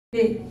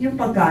Yung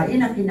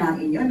pagkain na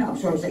kinain nyo,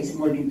 na-absorb sa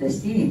small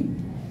intestine.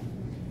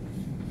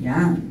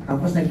 Yan.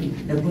 Tapos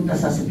nagpunta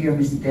sa superior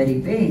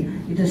mesenteric vein.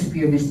 Ito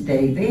superior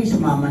mesenteric vein,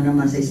 sumama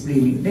naman sa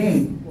splenic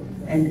vein.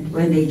 And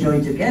when they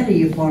join together,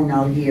 you form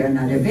now here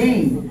another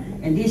vein.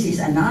 And this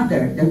is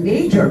another, the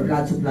major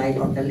blood supply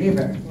of the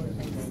liver.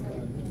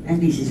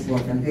 And this is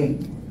portal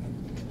vein.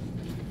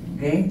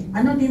 Okay?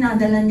 Ano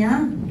dinadala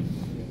niya?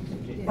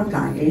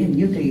 Pagkain,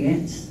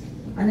 nutrients.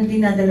 Ano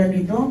dinadala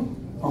nito?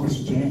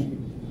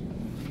 Oxygen.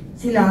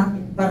 Sila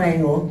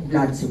pareho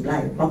blood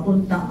supply.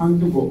 Papunta ang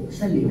dugo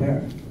sa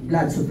liver.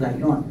 Blood supply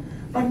yon.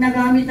 Pag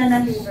nagamit na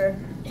ng liver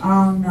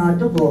ang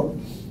dugo,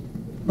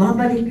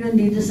 babalik yun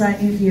dito sa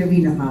inferior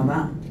vena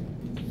cava.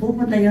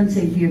 Pupunta yun sa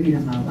inferior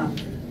vena cava.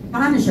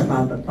 Paano siya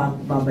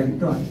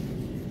babalik doon?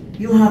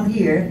 You have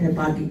here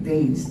hepatic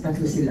veins.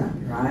 Tatlo sila.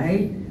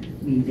 Right,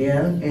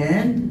 middle,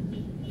 and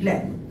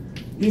left.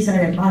 These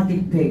are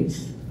hepatic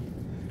veins.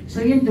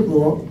 So yung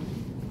dugo,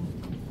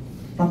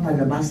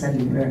 papalabas sa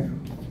liver.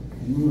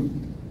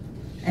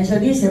 And so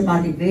these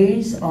hepatic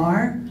veins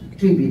are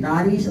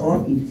tributaries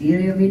of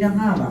inferior vena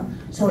cava.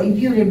 So if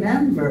you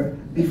remember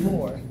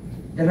before,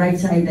 the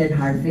right-sided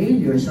heart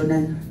failure, so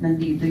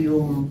nandito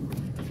yung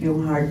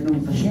heart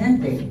ng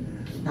pasyente.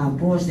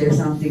 Tapos there's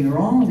something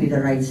wrong with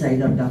the right side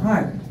of the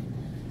heart.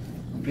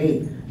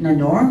 Okay, na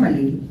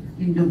normally,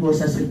 yung dugo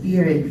sa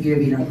superior and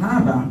inferior vena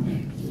cava,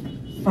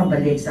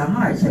 pabalik sa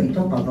heart. So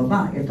ito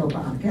pababa, ito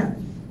paakyat.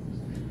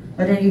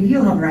 But then if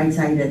you have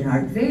right-sided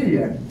heart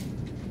failure,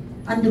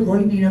 ang dugo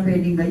hindi na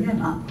pwedeng ganyan.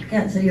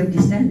 Kaya so you have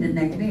distended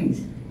neck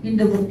veins.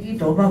 Yung dugo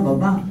dito,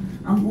 bababa.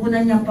 Ang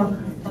una niyang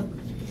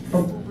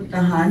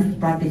pagpuntahan,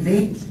 hepatic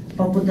veins,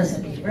 papunta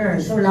sa liver.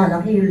 So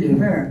lalaki yung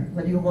liver.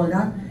 What do you call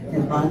that?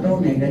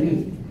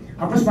 Hepatomegaly.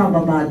 Tapos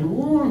bababa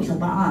doon sa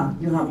paa.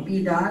 You have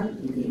pedal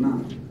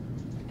edema.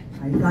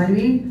 Are you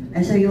following?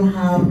 And so you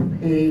have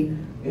a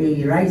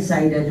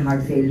right-sided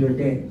heart failure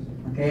there.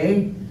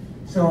 Okay?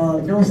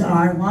 So those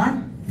are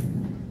what?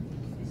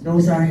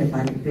 Those are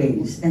hepatic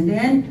veins. And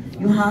then,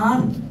 you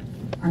have,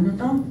 ano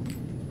to?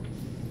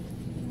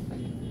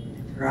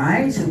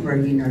 Right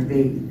suprarenal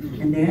vein.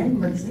 And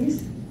then, what's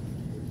this?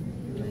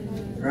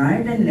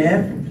 Right and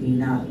left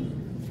renal.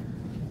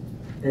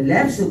 The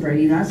left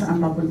suprarenal,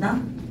 saan papunta?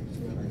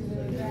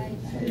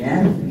 Sa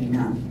left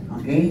renal.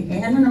 Okay?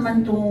 Eh, ano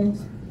naman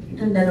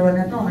itong dalawa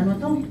na to? Ano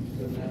to?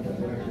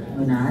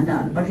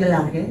 Gonadal. Pag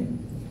lalaki?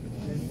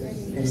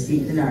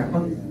 Testicular.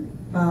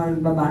 Pag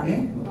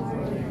babae?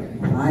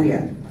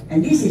 Maria. And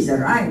this is the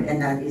right,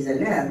 and that is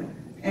the left.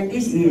 And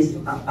this is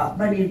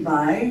accompanied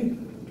by,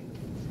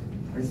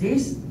 what's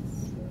this?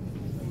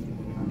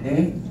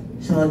 Okay,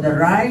 so the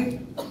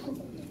right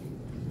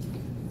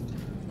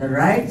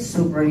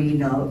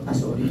suprarenal,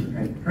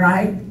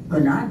 right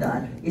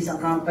gonadal is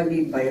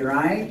accompanied by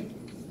right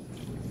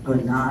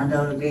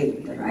gonadal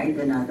vein. The right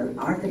gonadal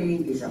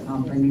artery is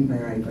accompanied by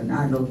right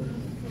gonadal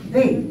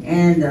vein.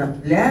 And the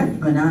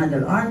left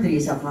gonadal artery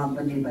is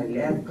accompanied by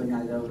left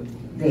gonadal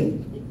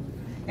vein.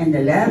 And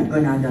the left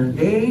gonadal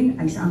vein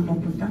ay saan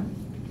papunta?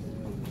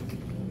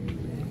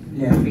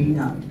 Left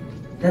renal.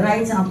 The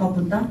right saan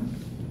papunta?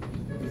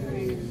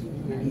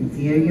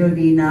 Inferior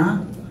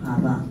vena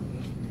cava.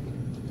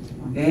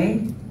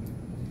 Okay?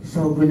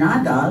 So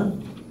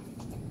gonadal,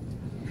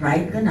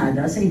 right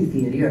gonadal sa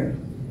inferior.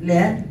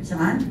 Left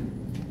saan?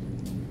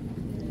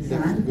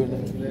 Saan?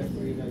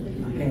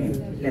 Okay,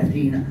 left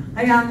renal.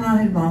 Kaya nga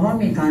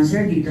halimbawa may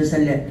cancer dito sa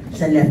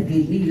left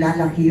kidney,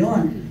 lalaki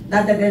yun.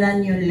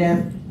 Dadaganan yung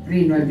left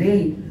renal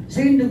vein.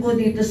 So yung dugo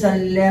dito sa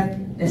left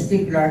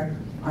testicular,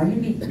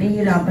 hindi,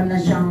 nahihirapan na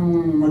siyang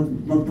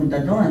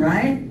magpunta doon,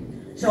 right?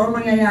 So ang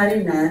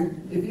mangyayari na,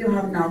 if you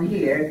have now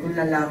here, kung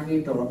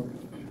lalaki ito,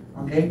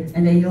 okay,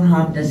 and then you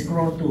have the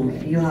scrotum,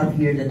 you have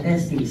here the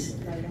testes,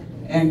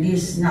 and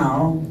this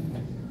now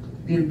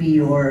will be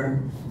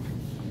your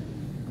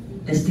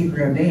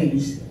testicular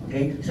veins,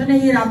 okay? So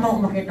nahihirapan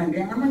umakit ng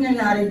ganyan. Ang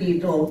mangyayari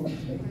dito,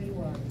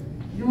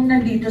 yung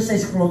nandito sa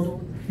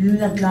scrotum, yung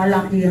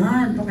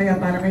naglalakihan, so kaya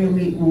para kayong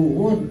may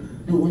uod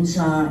doon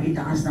sa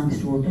itaas ng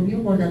scrotum,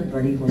 you call that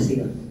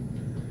varicocele.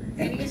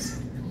 And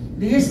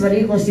this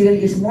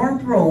varicocele is more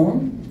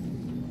prone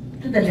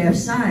to the left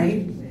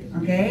side,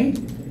 okay?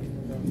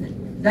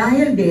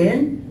 Dahil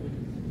din,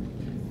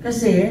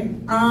 kasi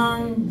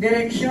ang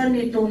direksyon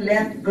nitong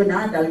left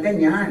gonadal,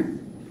 ganyan.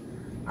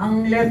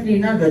 Ang left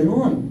renal,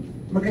 ganun.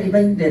 Magkaiba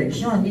yung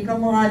direksyon. Hindi ka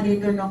mukha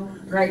dito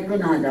ng right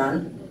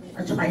gonadal,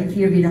 at saka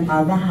inferior vena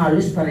cava,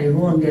 halos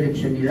pareho ang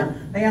direksyon nila.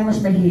 Kaya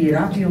mas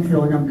mahirap yung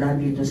flow ng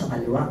blood dito sa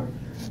kaliwa.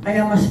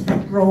 Kaya mas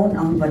prone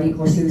ang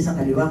varicocele sa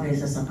kaliwa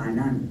kaysa sa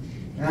kanan.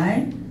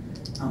 Right?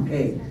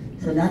 Okay.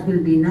 So that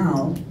will be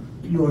now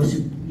your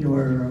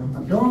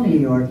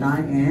abdomen, your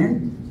thigh,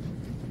 and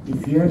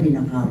inferior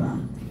vena cava.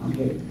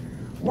 Okay.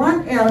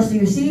 What else do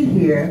you see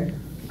here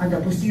at the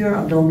posterior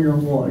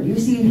abdominal wall? You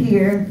see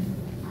here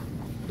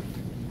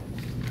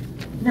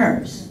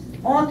nerves,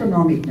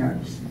 autonomic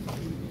nerves.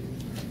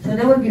 So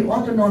there will be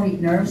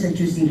autonomic nerves that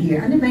you see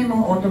here. Ano ba yung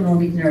mga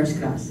autonomic nerves,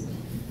 class?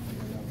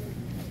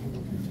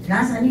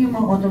 Class, ano yung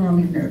mga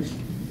autonomic nerves?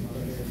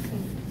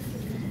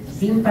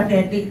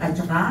 Sympathetic at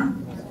saka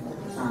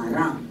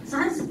para.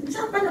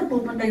 Saan pa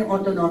nagpupunta yung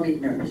autonomic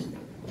nerves?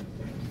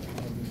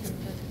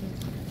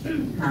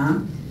 Ha?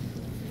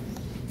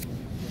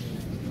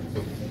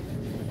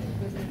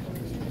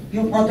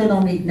 Yung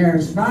autonomic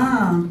nerves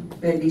ba,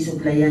 pwede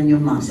supplyan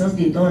yung muscles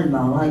dito,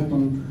 halimbawa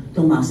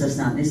itong muscles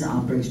natin sa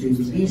upper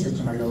extremities at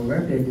saka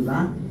lower, pwede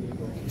ba?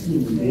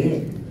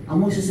 Hindi.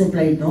 Ang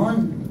magsusupply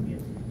doon,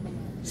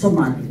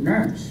 somatic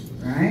nerves,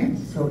 right?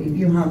 So if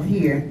you have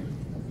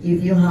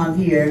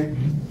here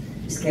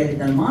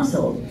skeletal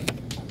muscle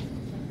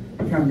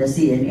from the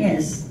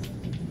CNS,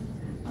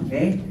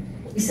 okay?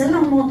 Isa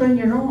lang motor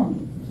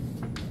neuron.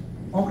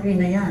 Okay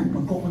na yan,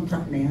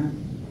 magkukontract na yan.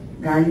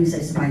 Galing sa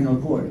spinal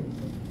cord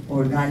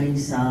or galing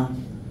sa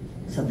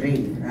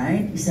brain,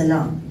 right? Isa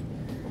lang.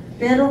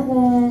 Pero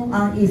kung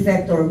ang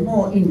effector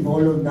mo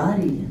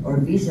involuntary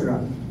or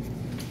visceral,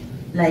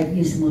 like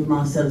yung smooth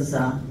muscles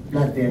sa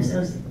blood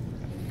vessels,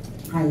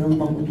 kaya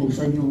bang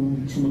utusan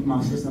yung smooth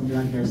muscles ng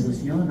blood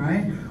vessels nyo,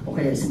 right? O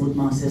kaya smooth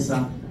muscles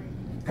sa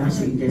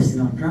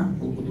gastrointestinal tract,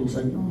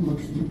 utusan nyo,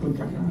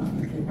 mag-contract ka,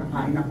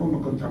 kakain ako,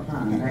 mag-contract ka,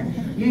 right?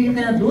 You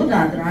cannot do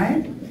that,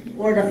 right?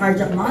 Or the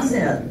cardiac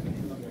muscle.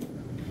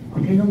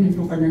 Okay,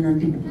 huminto ka na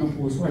ng tibok ng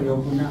puso,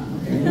 ayoko na.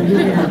 Okay? You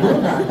cannot do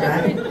that,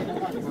 right?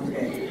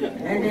 Okay.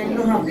 And then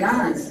you have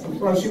glands. Of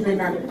course, you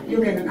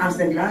can ask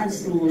the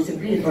glands to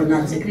secrete or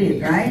not secrete,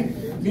 right?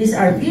 These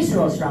are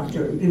visceral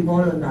structure,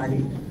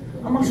 involuntary.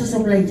 Ang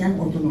magsusupply dyan,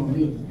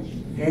 autonomic.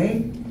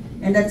 Okay?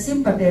 And that's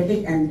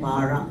sympathetic and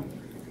para.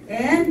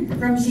 And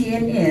from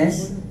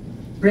CNS,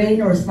 brain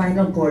or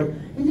spinal cord,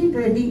 hindi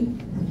pwedeng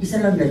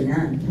isa lang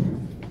ganyan.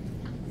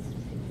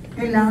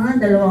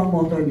 Kailangan dalawang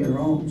motor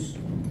neurons.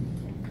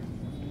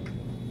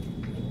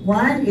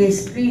 One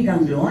is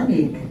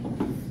preganglionic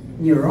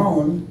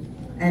neuron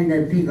and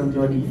the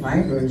preganglionic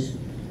fibers,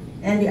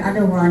 and the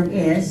other one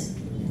is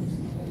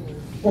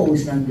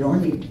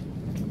postganglionic.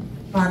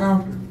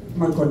 Para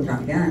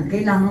mag-contract yan.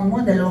 Kailangan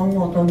mo dalawang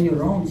motor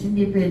neurons.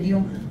 Hindi pwede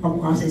yung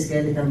kamukha sa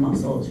skeletal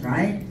muscles,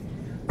 right?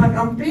 Pag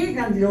ang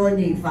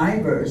preganglionic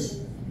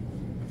fibers,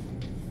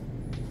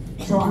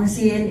 so ang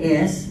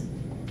CNS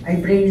ay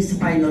brain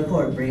spinal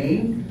cord,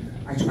 brain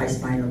at saka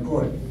spinal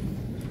cord.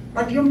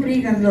 Pag yung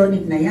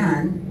preganglionic na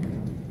yan,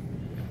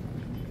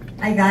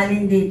 ay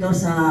galing dito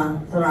sa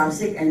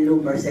thoracic and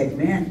lumbar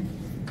segment.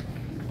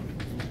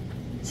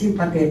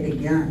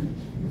 Sympathetic yan.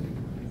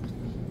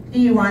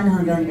 T1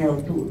 hanggang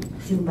L2,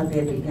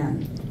 sympathetic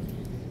yan.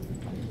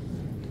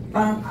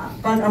 Pag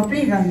ang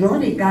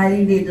preganglionic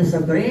galing dito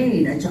sa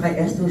brain at saka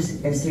S2,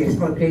 S3,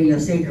 S4,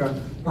 craniosacral,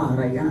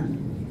 para yan.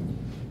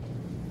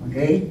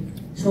 Okay?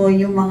 So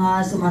yung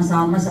mga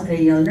sumasama sa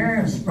cranial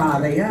nerves,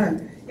 para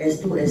yan.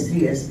 S2,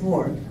 S3,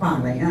 S4,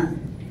 para yan.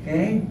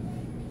 Okay?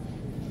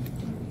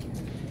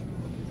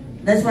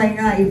 That's why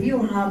nga, if you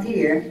have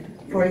here,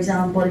 for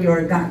example,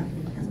 your gut.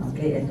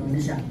 Okay, ito na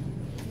siya.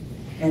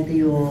 Ito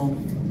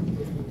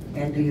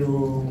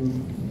yung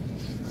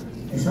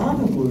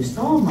esophagus,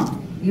 stomach,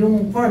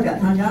 yung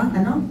foregut hanggang,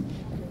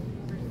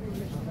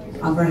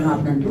 upper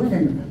half ng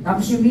duodenum.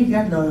 Tapos yung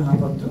mid-gut, lower half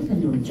of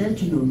duodenum,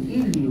 jejunum,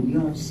 ileum,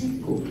 yung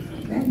sicco,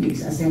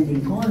 appendix,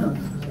 ascending colon,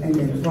 and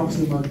then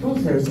proximal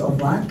 2/3 of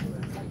what?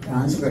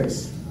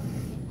 Transverse.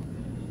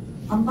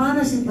 Ang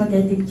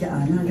parasympathetic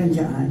dyan, hanggang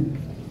dyan,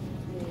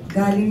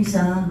 galing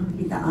sa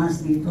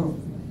itaas dito.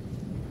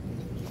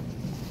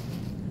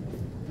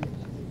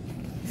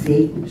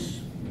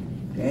 Vagus.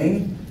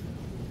 Okay?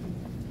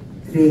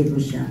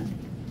 Vagus yan.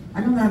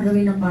 Anong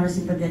gagawin ng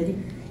parasympathetic?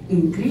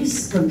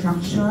 Increase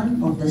contraction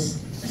of the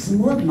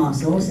smooth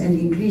muscles and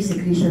increase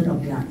secretion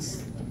of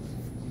glands.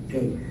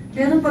 Okay.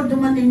 Pero pag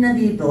dumating na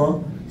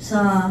dito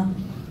sa,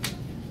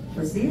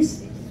 what's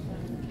this?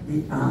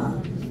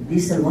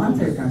 Distal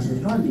 1/3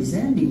 transversal,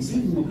 descending,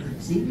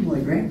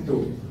 sigmoid,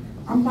 recto.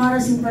 Ang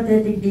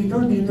parasympathetic dito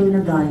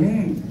na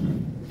galing.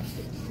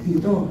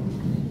 Dito.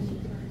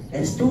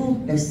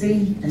 S2,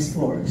 S3,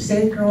 S4.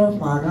 Sacral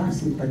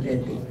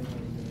parasympathetic.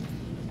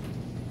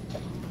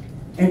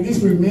 And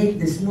this will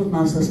make the smooth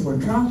muscles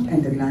contract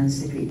and the glands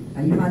secrete.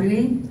 Are you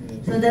following?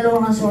 So,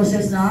 dalawang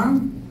sources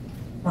ng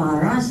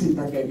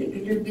parasympathetic.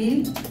 It will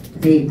be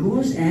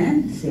vagus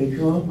and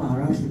sacral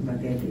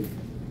parasympathetic.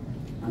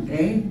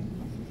 Okay?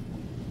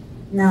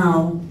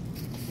 Now,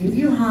 if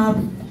you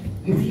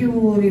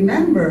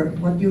remember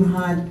what you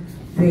had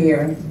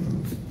there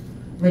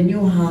when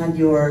you had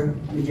your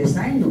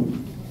mediastinum,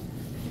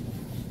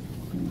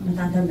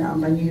 natatandaan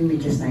ba niyo yung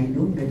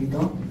mediastinum?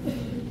 Ganito.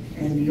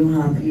 And you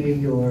have here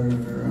your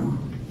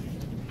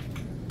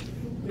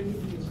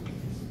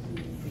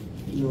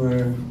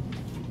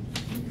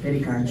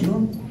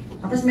pericardium.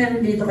 Tapos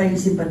meron dito kayong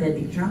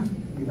sympathetic tract,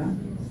 di ba?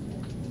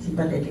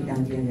 Sympathetic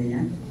ganglion,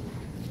 ganyan.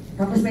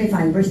 Tapos may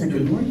fibers na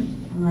gano'n.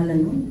 Ang ngalan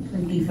nun,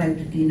 from T5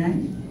 to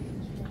T9.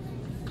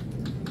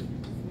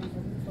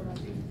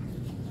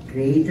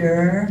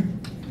 Greater,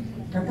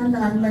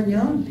 tatandaan ba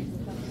nyo?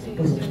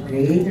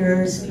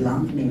 Greater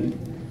splanchnic.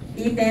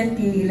 T10,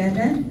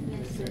 T11?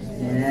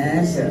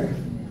 Yes, sir.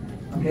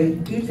 Okay,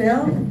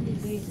 T12?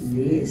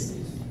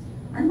 List.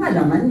 Ano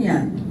malaman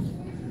yan?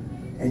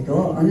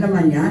 Ito, ang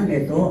laman yan,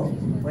 ito.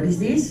 What is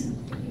this?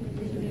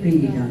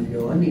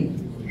 Preganglionic.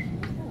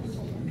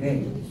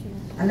 Okay.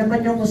 Alam ba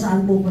niyo kung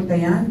saan pupunta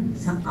yan?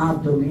 Sa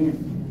abdomen.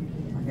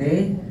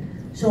 Okay?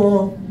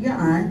 So,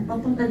 yan,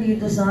 papunta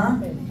dito sa,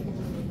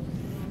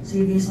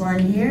 see this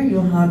one here?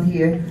 You have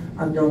here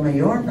abdomen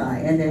aorta,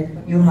 and then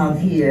you have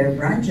here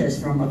branches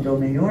from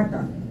abdomen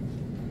aorta.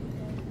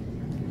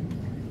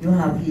 You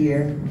have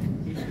here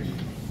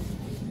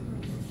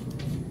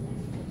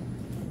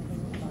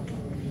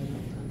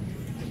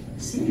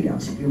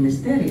celiac,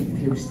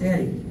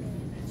 pubistery.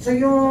 So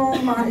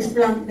yung mga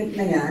splanchnic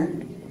na yan,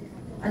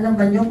 alam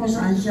ba nyo kung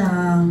saan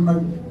siya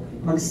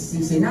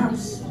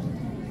magsisynapse?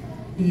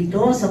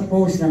 Dito sa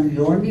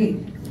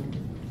postganglionic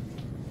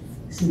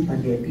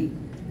sympathetic.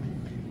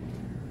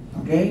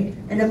 Okay?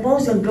 And the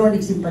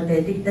postganglionic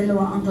sympathetic,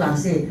 dalawa ang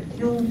klase.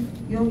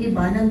 Yung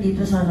iba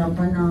nandito sa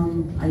harapan ng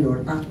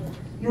aorta.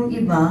 Yung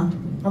iba,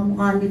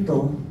 kamukha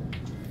nito,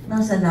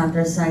 nasa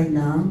lateral side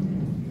ng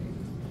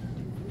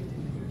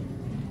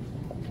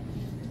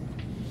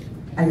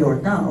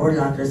aorta or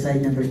lateral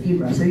side ng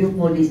vertebra. So you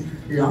call this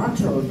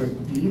lateral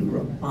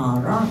vertebral,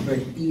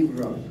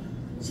 paravertebral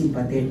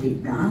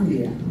sympathetic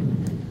ganglia.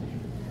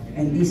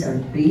 And these are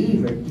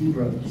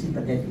prevertebral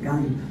sympathetic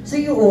ganglia.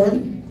 So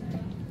yun,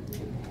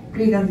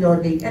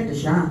 preganglionic, ito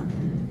siya.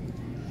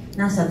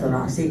 Nasa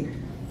thoracic.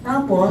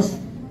 Tapos,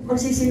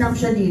 magsisinap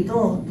siya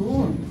dito,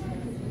 doon.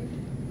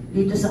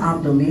 Dito sa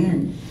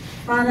abdomen.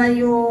 Para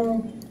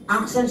yung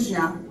axons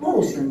niya,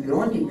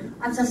 postganglionic.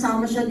 At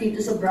sasama siya dito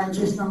sa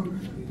branches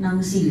ng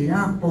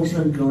celiac,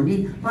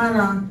 postganglionic.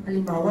 Para,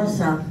 halimbawa,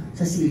 sa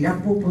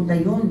celiac, pupunta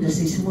yun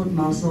sa smooth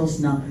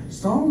muscles na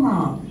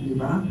stomach, di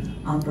ba?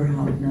 Upper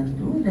half na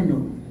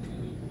duodenum.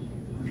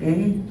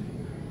 Okay?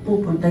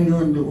 Pupunta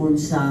yun doon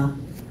sa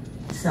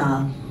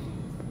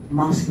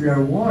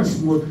muscular wall,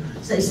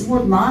 sa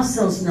smooth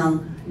muscles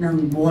ng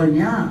wall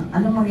niya.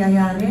 Ano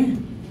mangyayari?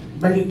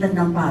 Baliktad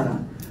ng para.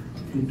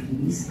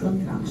 Decrease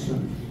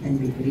contraction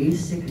and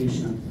decrease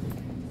secretion.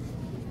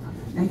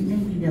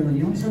 Naintindihan mo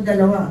yun? So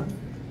dalawa.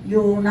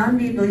 Yung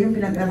nandito, yung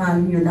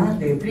pinag-aralan nyo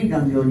dati,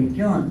 preganglionic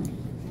yun.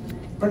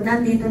 Pag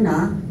nandito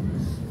na,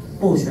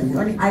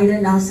 postganglionic,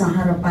 either nasa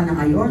harapan ng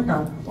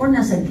aorta or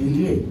nasa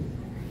gilid.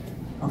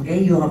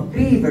 Okay, you have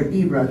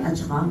prevertebral at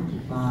saka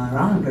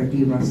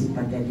paravertebral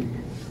sympathetic.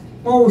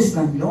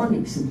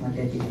 Postganglionic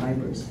sympathetic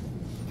fibers.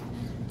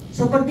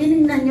 So pag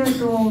tinignan nyo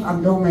itong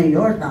abdomen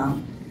aorta,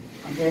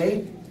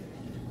 okay,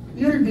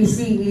 you'll be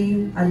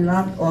seeing a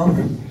lot of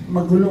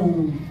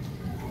magulong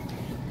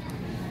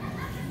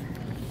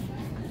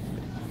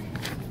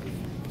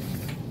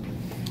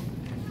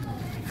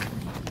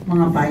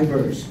mga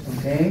fibers,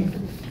 okay?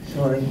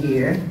 So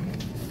here,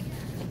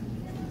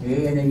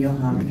 okay, and then you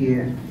have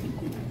here,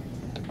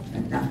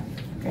 like that,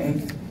 okay?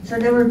 So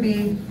there will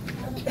be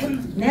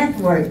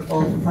network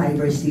of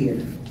fibers here.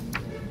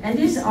 And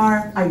these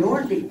are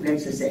aortic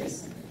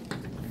plexuses.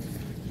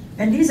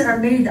 And these are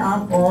made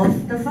up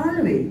of the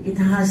following. It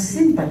has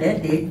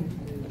sympathetic,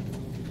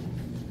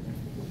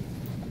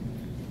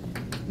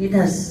 it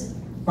has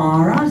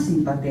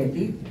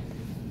parasympathetic,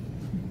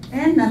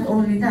 and not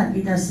only that,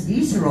 it has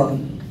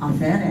visceral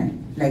afferent,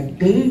 like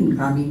pain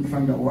coming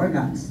from the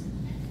organs.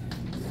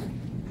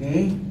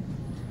 Okay?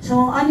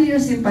 So, ano yung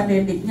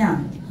sympathetic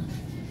niya?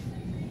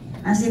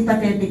 Ang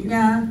sympathetic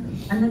niya,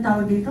 ano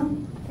tawag dito?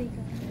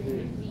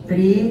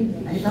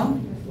 Ano ito?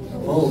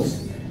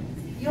 Post.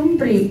 Yung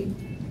pre,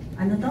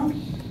 ano to?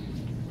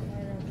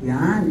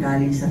 Yan,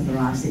 galing sa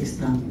thoracic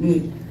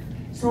splanchnic.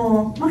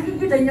 So,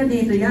 makikita nyo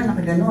dito yan,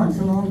 nakaganon.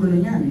 So, ang gulo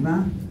niya, di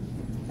ba?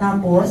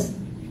 Tapos,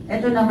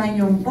 ito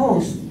naman yung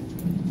post.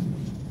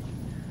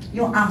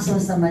 Yung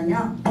axons naman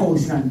niya,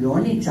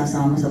 postganglionic,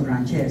 sasama sa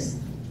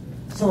branches.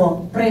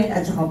 So, pre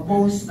at saka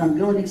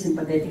postganglionic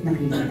sympathetic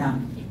nakikita.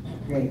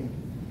 Okay.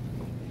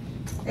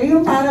 Eh,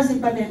 yung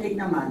parasympathetic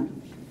naman,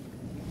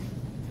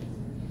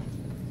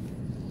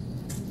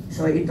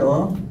 so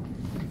ito,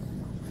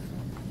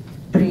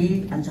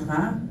 pre at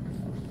saka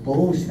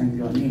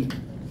postganglionic.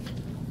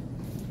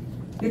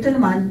 Ito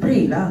naman,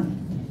 pre lang.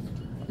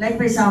 Like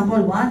for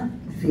example, what?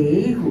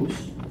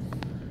 Vagus.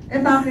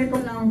 Eh bakit ko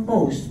lang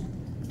post?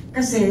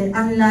 Kasi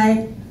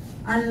unlike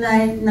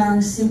ng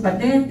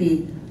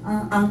sympathetic,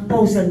 ang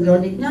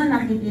postganglionic nga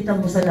nakikita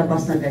mo sa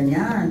labas na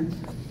ganyan.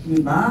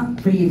 Diba?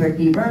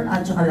 Prevertebral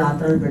at saka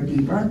lateral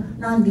vertebral,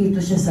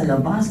 nandito siya sa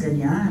labas,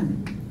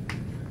 ganyan.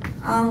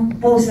 Ang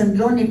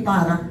postganglionic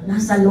para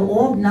nasa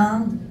loob ng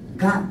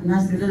gut,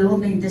 nasa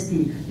loob ng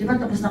intestine. Diba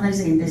tapos na kayo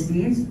sa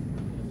intestines?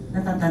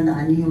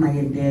 Natatandaan niyo yung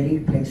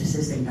mesenteric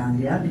plexuses and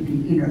ganglia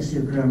between inner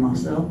circular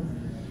muscle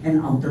and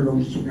outer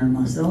longitudinal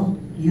muscle?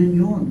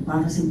 Yun,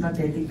 para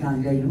sympathetic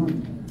ganglia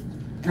yun.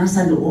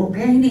 Nasa loob,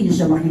 kaya hindi niyo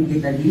siya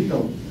makikita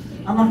dito.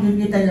 Ang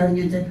makikita lang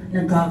nyo dyan,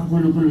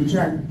 nagkakagulo-gulo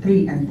dyan,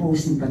 pre and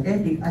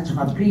post-sympathetic at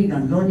saka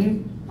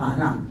pre-ganglionic,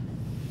 para.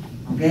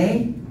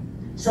 Okay?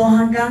 So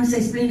hanggang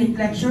sa splenic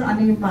flexure,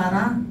 ano yung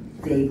para?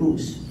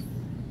 Vagus.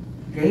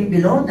 Okay?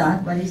 Below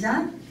that, what is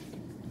that?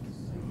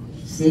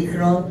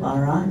 Sacral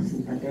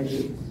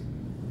parasympathetic.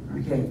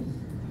 Okay.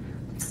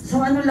 So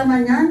ano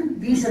laman yan?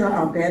 Visceral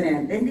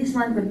afferent. And this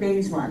one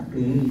contains what?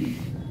 Pain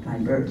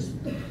fibers.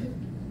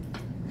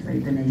 So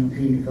ito na yung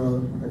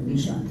clinical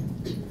condition.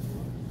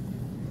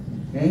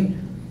 Okay?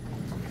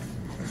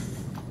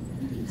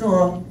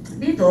 So,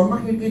 dito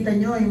makikita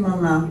nyo yung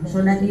mga,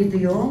 so nandito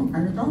yung,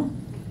 ano to?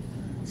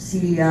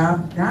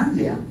 Celiac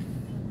ganglia.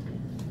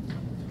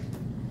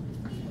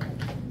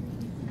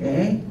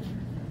 Okay?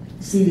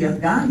 Celiac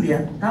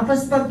ganglia.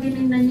 Tapos pag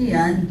tinignan nyo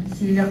yan,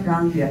 celiac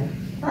ganglia,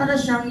 para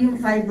siyang yung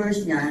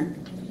fibers niyan,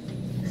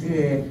 kasi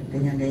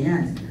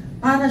ganyan-ganyan,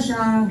 para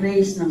siyang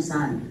rays ng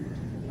sun.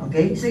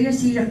 Okay? So yung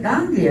celiac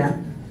ganglia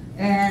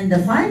and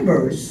the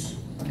fibers,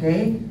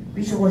 okay,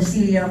 which are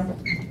celiac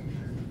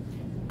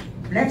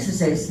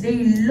plexuses,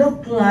 they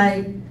look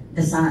like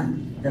the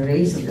sun, the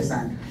rays of the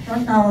sun. So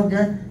ang tawag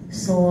na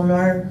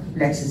solar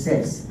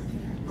plexuses,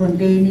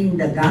 containing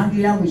the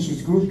ganglia, which is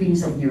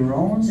groupings of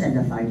neurons, and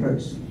the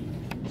fibers.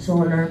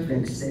 Solar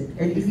plexuses.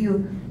 And if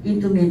you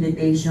into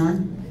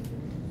meditation,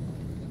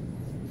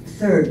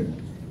 third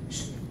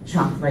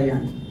chakra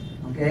yan.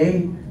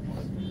 Okay?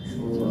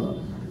 So,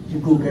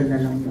 i-google na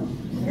lang yun.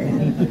 Okay?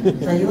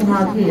 So you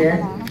have here,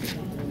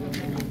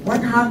 what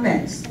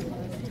happens?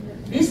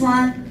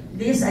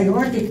 This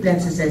aortic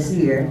plexuses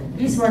here,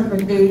 this one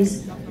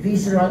contains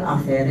visceral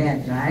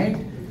afferent, right?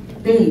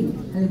 Pain.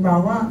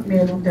 Halimbawa,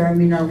 mayroong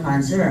terminal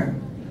cancer.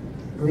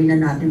 Gawin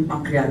na natin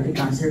pancreatic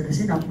cancer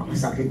kasi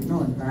napakasakit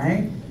nun,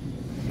 right?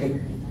 Okay.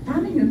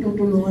 Paano nyo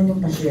tutulungan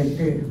yung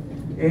pasyente?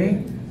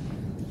 Okay?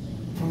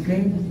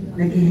 Okay?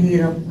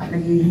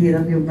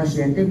 Naghihirap yung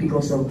pasyente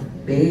because of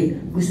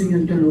pain. Gusto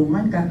nyo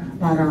tulungan ka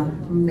para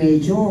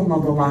medyo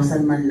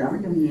mabawasan man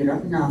lang yung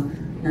hirap na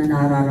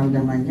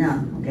nararamdaman niya.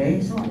 Okay?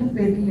 So, ano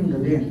pwede yung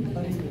gawin?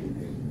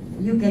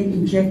 You can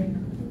inject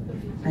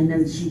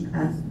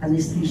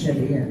anesthesia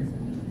there.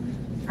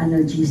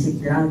 Analgesic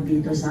drug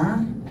dito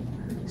sa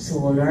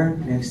solar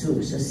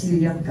plexus, sa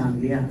celiac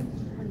ganglia.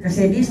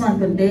 Kasi this one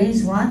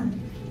contains what?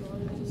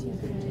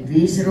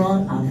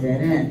 Visceral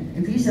afferent.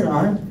 And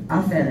visceral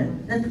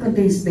afferent, that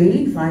contains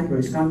pain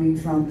fibers coming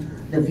from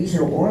the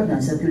visceral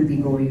organs that will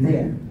be going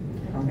there.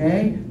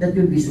 Okay? That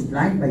will be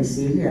supplied by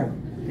cilia.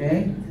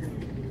 Okay?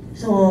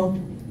 So,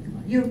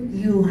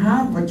 you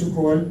have what you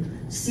call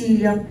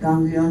celiac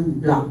ganglion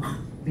block.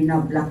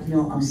 Binablock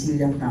nyo ang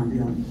celiac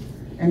ganglion.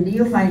 And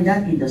you find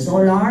that in the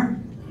solar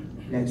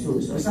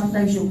plexus. Or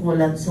sometimes you call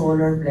that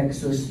solar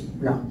plexus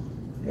block.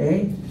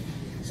 Okay?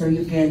 So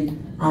you can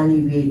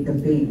alleviate the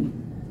pain.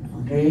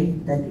 Okay?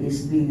 That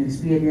is being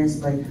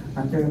experienced by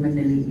a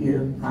terminally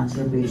ill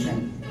cancer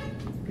patient.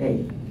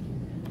 Okay?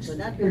 So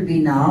that will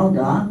be now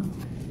the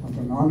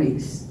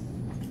autonomics.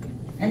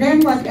 And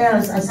then what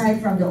else aside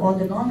from the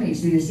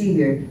autonomics do you see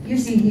here? You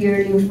see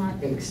here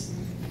lymphatics.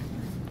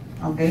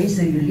 Okay,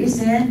 so you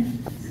listen,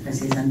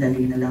 kasi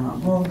sandali na lang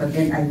ako, but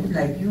then I would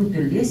like you to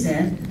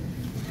listen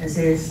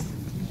kasi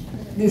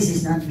this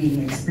is not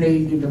being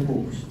explained in the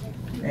books.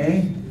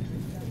 Okay?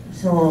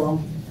 So,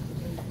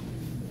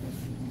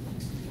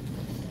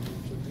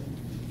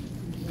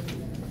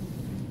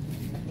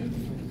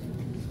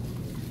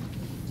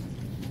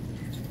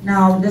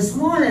 now the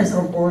smallest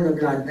of all the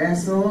blood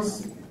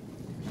vessels,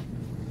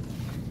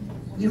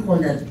 you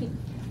call that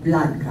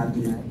blood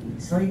capillary.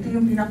 So ito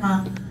yung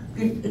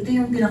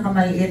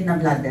pinakamaliit na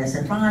blood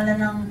vessel. Pangalan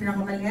ng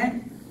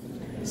pinakamaliit?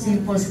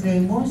 Simple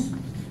squamous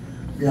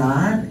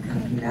blood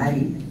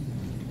capillary.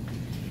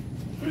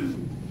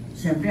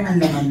 Siyempre,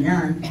 ang laman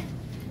yan.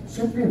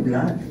 Siyempre,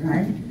 blood,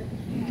 right?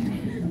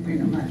 Siyempre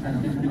naman,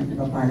 alam mo naman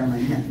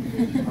ipapalaman yan.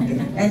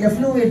 Okay. And the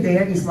fluid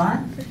there is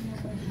what?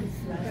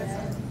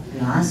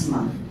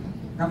 Plasma.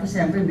 Tapos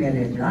siyempre, may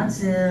red blood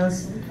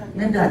cells.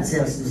 May blood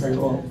cells doon sa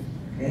loob.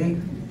 Okay?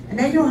 And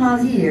then you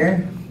have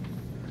here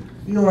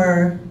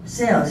your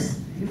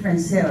cells, different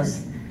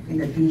cells in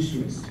the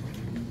tissues.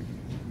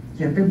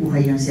 Siyempre,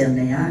 buhay yung cell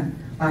na yan.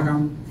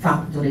 Parang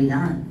factory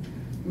yan.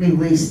 May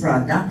waste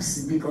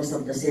products because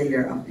of the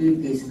cellular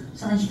activities.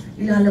 Saan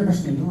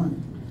ilalabas niyo doon?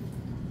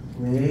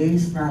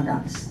 Waste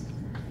products.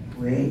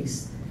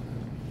 Waste.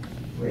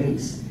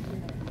 Waste.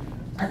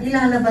 At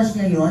ilalabas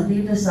niya yon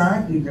dito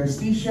sa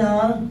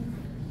interstitial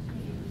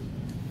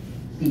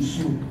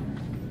tissue.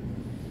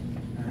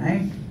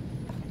 Alright?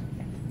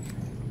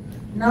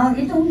 Now,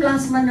 itong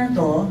plasma na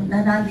to,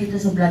 na nandito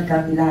sa blood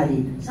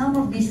capillary, some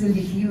of this will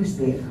diffuse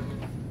there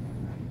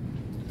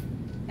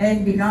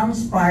and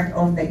becomes part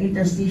of the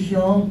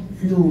interstitial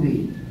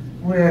fluid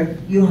where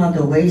you have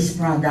the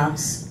waste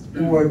products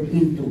poured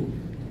into.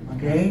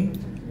 Okay?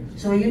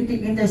 So, yung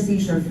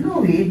interstitial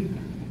fluid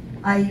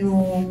ay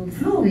yung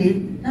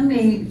fluid na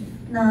may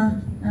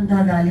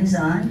nanggagaling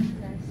saan?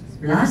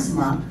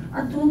 Plasma,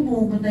 at doon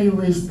pupunta yung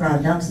waste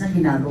products na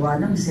ginagawa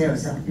ng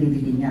cells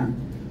activity niya.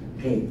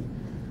 Okay.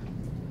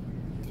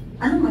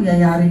 Ano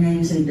mangyayari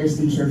ngayon sa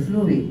interstitial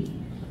fluid?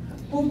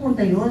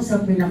 Pupunta yun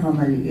sa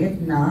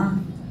pinakamaliit na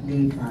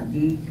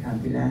lymphatic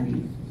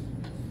capillary.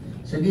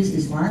 So this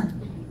is what?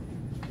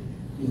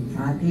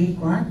 Lymphatic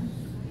what?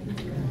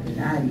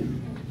 Capillary.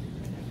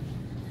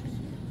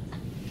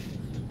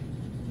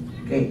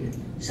 Okay.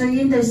 So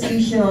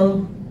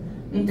interstitial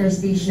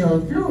interstitial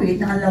fluid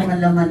na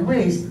laman-laman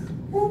waste,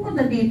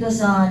 pupunta dito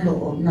sa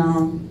loob ng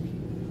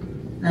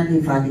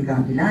lymphatic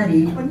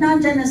capillary. Pag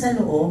nandyan na sa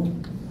loob,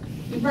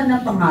 iba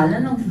na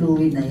pangalan ng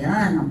fluid na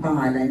yan. Ang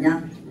pangalan niya,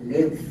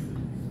 lymph.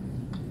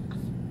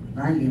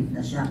 Lymph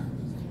na siya.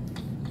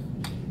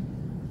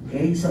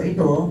 Okay, so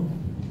ito,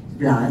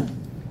 blood,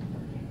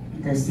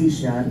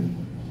 interstitial,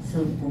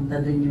 so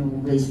punta dun yung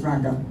waste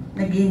product,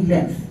 naging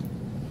lymph.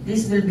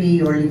 This will be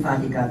your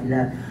lymphatic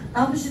capillary.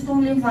 Tapos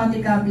itong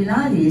lymphatic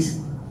capillaries,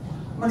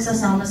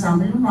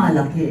 magsasama-sama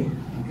lumalaki.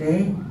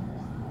 Okay?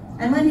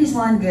 And when this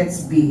one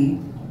gets big,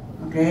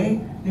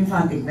 okay,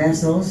 lymphatic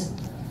vessels,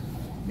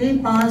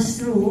 they pass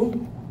through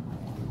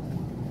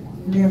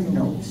lymph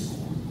nodes.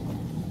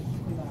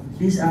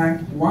 These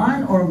are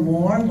one or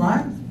more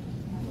what?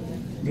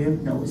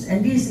 Lymph nodes.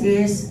 And this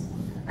is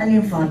a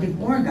lymphatic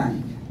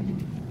organ.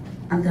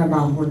 Ang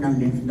trabaho ng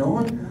lymph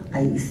node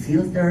ay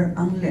i-filter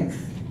ang lymph.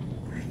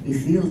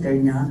 I-filter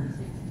niya,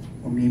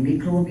 kung may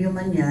microbium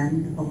man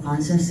yan, o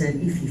cancer cell,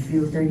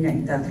 i-filter niya,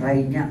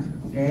 itatry niya.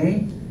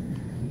 Okay?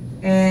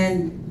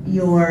 And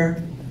your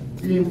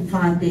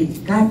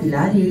lymphatic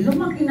capillary,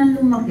 lumaki ng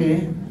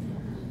lumaki,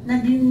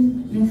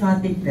 naging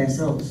lymphatic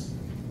vessels.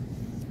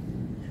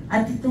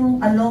 At itong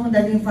along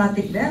the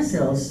lymphatic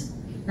vessels,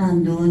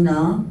 nandun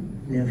na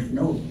lymph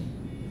node.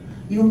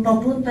 Yung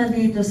papunta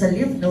dito sa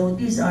lymph node,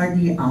 these are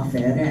the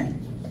afferent.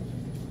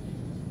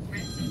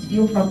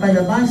 Yung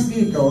papalabas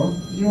dito,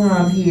 you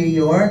have here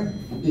your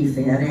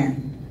efferent.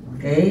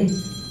 Okay?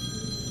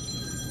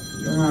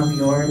 You have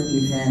your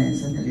efferent.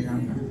 Sandali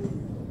lang na.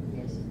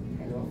 Yes.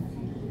 Hello?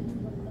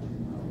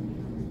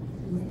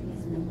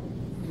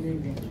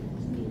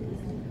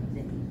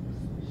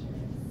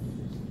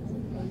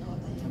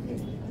 Okay.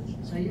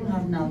 So you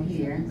have now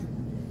here,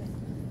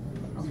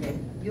 okay,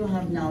 you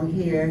have now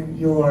here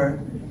your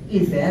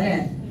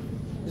efferent.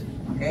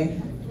 Okay?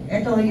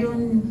 Ito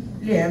yung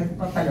lymph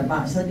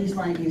papalabas. So this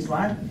one is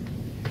what?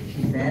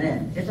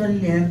 Efferent. Ito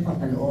lymph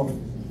papaloob.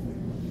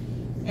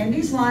 And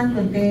this one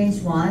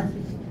contains what?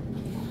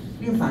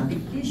 Lymphatic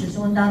tissue.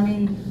 So ang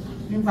daming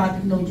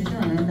lymphatic nodes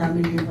yun. Ang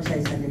daming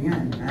lymphocytes na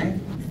ganyan. Right?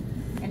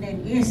 And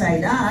then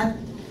inside that,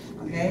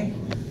 okay,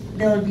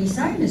 there will be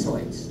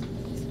sinusoids.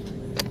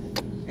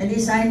 And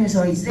these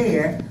sinusoids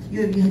there,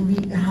 you'll be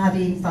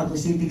having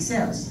phagocytic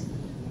cells.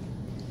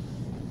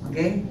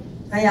 Okay?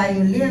 Kaya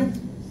yung lymph,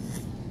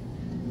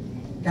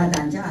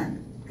 dadaan dyan.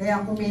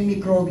 Kaya kung may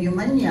microbium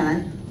man yan,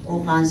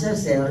 o cancer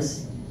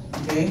cells,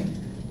 okay?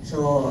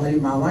 So,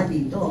 halimbawa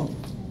dito,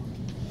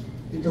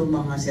 itong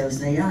mga cells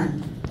na yan,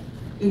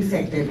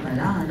 infected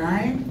pala,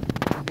 right?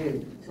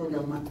 Okay, so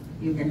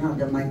you can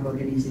have the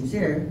microorganisms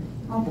here,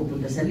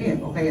 mapupunta sa lymph,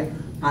 o kaya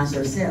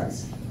cancer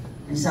cells.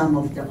 And some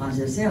of the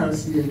cancer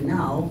cells will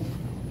now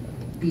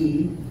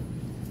be,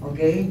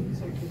 okay,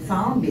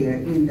 found there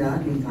in the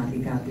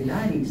lymphatic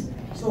capillaries.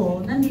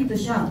 So, nandito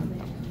siya.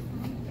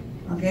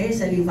 Okay,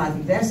 sa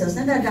lymphatic vessels,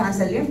 nadadaan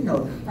sa lymph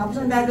node. Tapos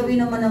ang gagawin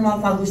naman ng mga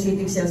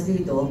phagocytic cells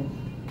dito,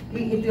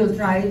 it will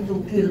try to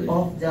kill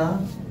off the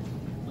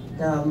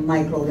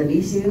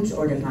microorganisms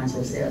or the cancer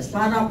cells.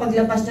 Para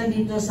paglabas niya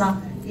dito sa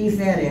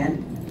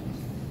efferent,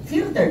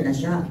 filter na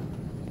siya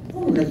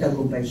kung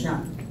nagtagumpay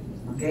siya.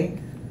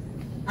 Okay?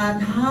 At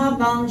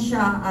habang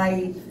siya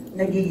ay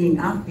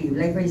nagiging active,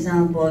 like for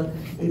example,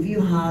 if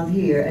you have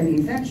here an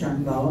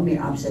infection, bawa may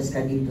abscess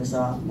ka dito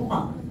sa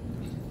mukha.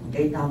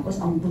 Okay, tapos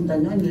ang punta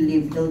nyo,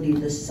 lymph node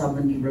dito sa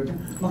submandibular,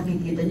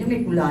 makikita nyo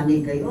may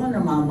kulani kayo,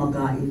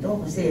 namamaga ito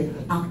kasi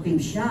active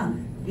siya.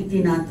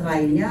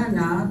 Itinatry niya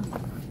na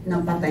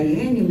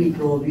napatayin yung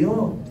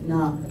mikrobyo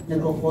na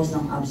nag-cause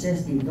ng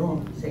abscess dito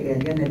sa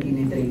area na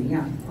tinitrain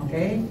niya.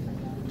 Okay?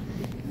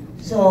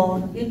 So,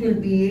 it will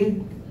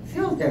be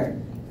filtered.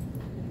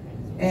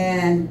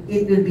 And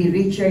it will be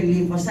richer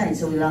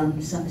lymphocytes. So,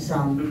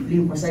 some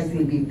lymphocytes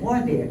will be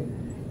poured there.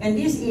 And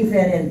these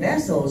efferent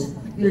vessels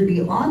will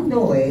be on the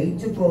way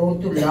to go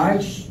to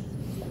large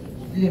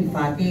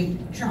lymphatic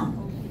trunk.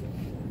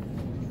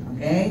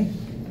 Okay?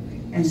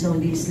 And so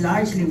these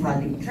large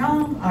lymphatic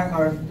trunk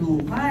are of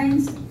two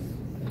kinds.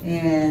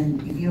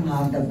 And if you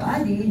have the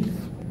body,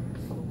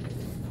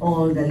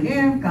 all the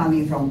lymph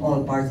coming from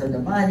all parts of the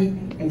body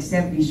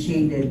except the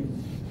shaded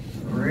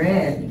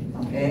red,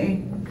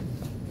 okay?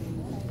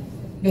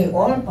 They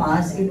all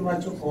pass in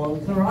what you call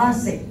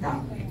thoracic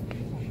duct.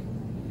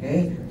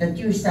 Okay? That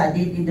you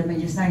studied in the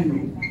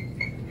mediastinum.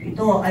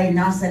 Ito ay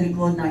nasa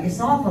likod ng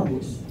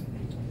esophagus.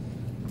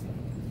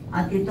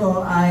 At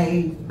ito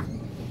ay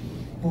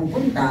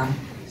pupunta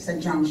sa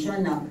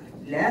junction ng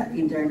left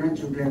internal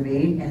jugular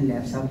vein and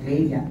left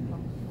subclavian.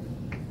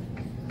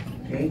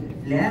 Okay?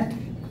 Left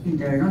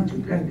internal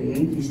jugular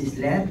vein, this is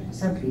left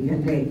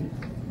subclavian vein.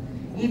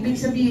 Ibig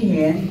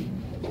sabihin,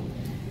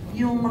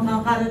 yung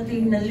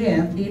makakarating na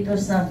lymph dito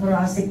sa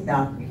thoracic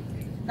duct,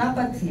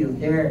 dapat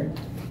filter.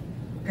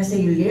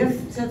 Kasi yung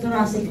lymph sa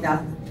thoracic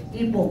duct,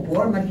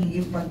 ipopor,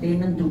 magiging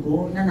pati ng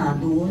dugo na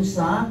nandoon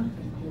sa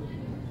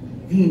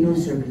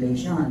venous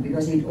circulation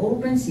because it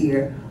opens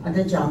here at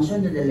the junction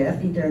to the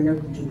left internal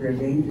jugular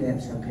vein, left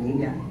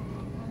subclavian.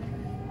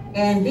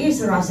 And this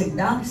thoracic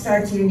duct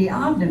starts in the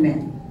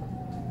abdomen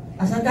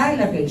as a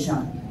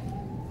dilatation.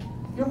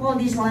 You call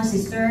this one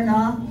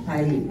cisterna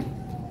chyli.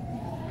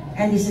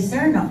 And the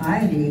cisterna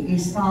chyli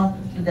is found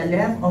to the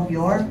left of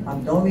your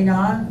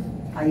abdominal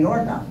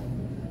aorta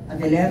at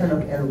the level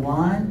of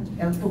L1,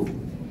 L2.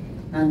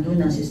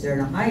 Nandun ang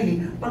cisterna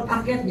chyli. Pag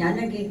akyat niya,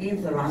 nagiging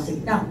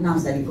thoracic duct.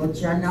 Nasa likod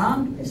siya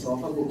ng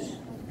esophagus.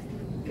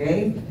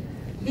 Okay?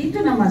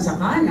 Dito naman sa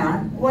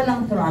kanan,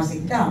 walang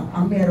thoracic duct.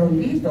 Ang meron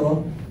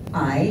dito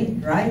ay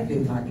right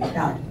lymphatic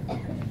duct.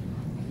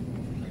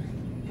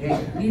 Okay?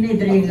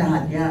 Dinidrain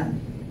lahat yan.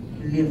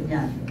 Lymph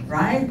yan.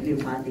 Right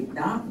lymphatic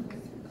duct.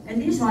 And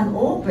this one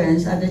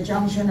opens at the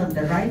junction of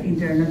the right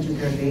internal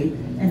jugular vein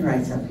and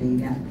right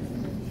subclavian.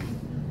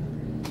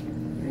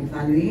 Are you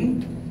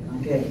following?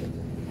 Okay.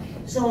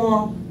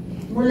 So,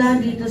 mula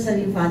dito sa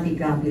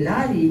lymphatic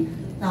capillary,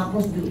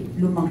 tapos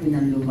lumaki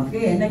ng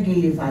lumaki,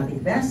 naging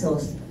lymphatic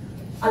vessels.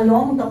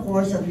 Along the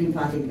course of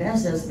lymphatic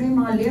vessels, may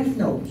mga lymph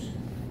nodes.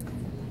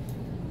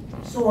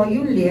 So,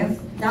 yung lymph,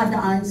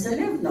 dadaan sa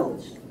lymph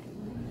nodes.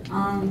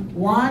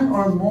 One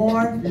or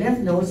more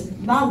lymph nodes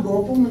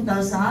bago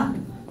pumunta sa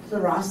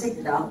thoracic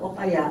duct o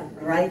kaya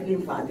right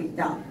lymphatic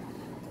duct.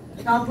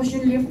 Tapos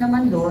yung lymph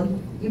naman doon,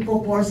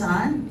 ipopor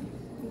saan?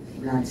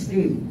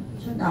 Bloodstream.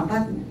 So,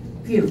 dapat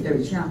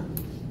filtered siya.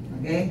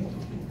 Okay?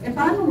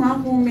 Paano nga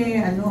kung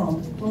may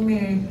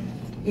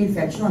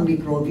infection,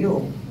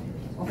 mikrobyo,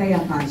 o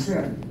kaya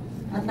cancer,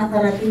 at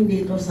nakarating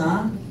dito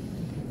sa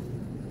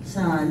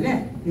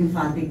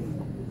lymphatic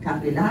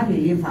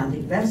capillary,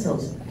 lymphatic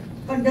vessels.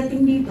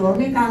 Pagdating dito,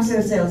 may cancer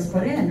cells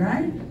pa rin,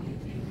 right?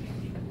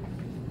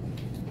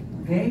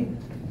 Okay?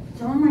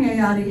 So, ang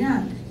mangyayari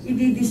niya,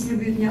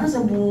 i-distribute niya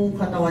sa buong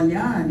katawan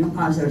niya, yung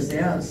cancer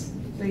cells.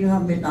 So, you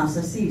have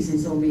metastases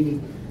in so many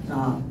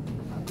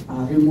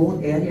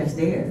remote areas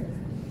there.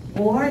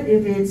 Or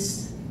if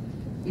it's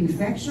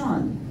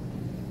infection,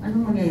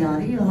 anong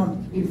mangyayari? You have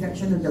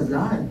infection of the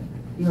blood.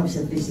 You have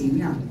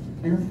septicemia.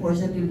 And of course,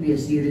 that will be a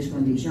serious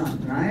condition,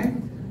 right?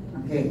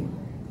 Okay.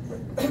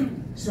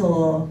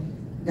 So,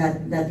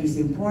 that is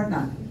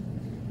important.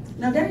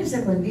 Now, there is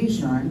a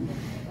condition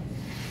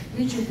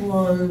which you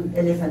call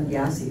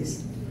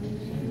elephantiasis.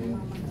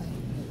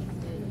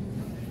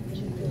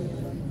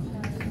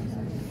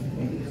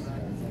 Okay.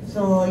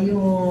 So,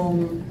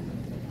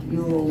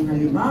 yung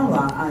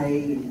halimbawa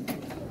ay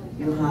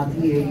you have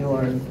here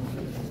your,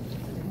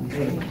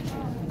 okay,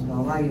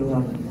 halimbawa you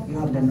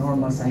have the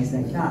normal size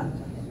like that.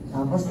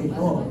 Tapos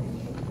ito,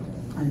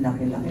 ang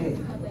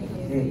laki-laki.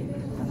 Okay,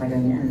 katagal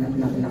niya, ang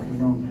laki-laki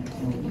nung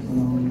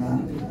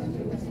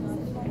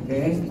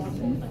okay?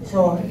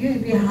 So,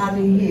 you'll be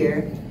having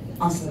here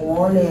a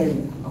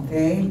swollen,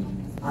 okay?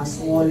 A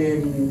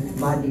swollen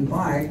body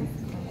part.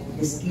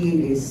 The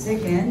skin is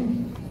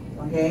thickened,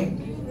 okay?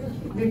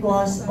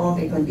 Because of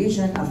a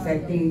condition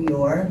affecting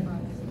your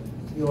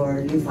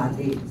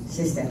lymphatic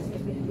system,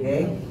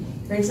 okay?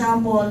 For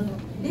example,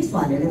 this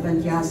one,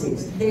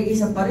 elephantiasis. There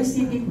is a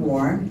parasitic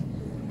worm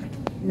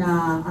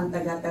na ang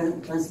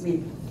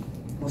taga-transmit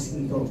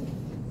mosquito.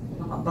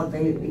 Kapag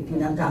kayo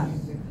ikinagat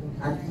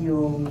at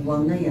yung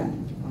worm na yan,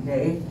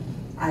 okay,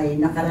 ay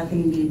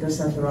nakarating dito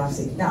sa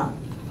thoracic duct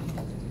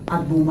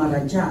at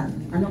bumara dyan,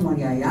 ano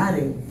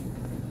mangyayari?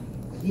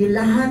 Yung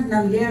lahat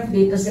ng lymph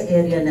dito sa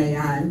area na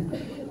yan,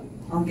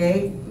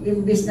 okay,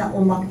 imbis na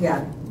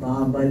umakyat,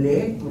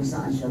 babalik kung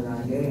saan siya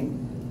galing.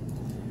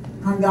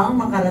 Hanggang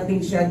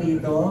makarating siya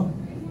dito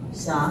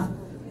sa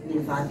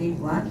lymphatic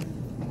what?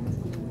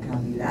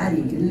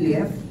 Capillary, yung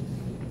lymph,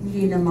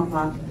 hindi na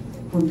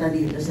makapunta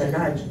dito sa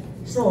large.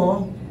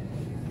 So,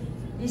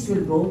 this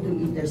will go to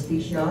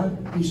interstitial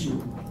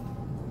tissue.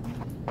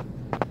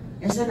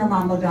 And so,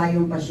 namamaga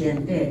yung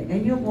pasyente.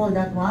 And you call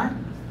that what?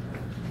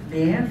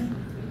 Lymph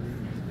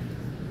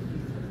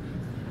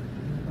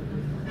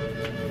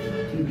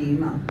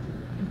edema.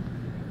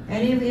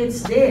 And if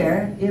it's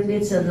there, if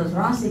it's a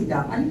thoracic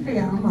duct, ano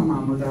kaya ang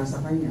mamamaga sa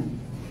kanya?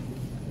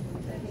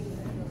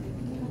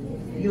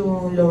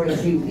 Yung lower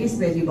extremities,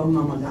 pwede bang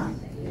mamaga?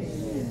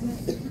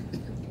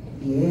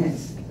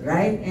 Yes.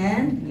 Right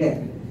and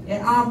left.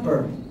 And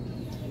upper.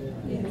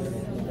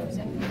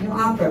 Yung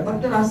upper,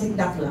 pag thoracic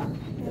duct lang.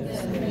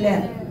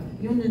 Left.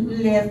 Yung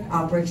left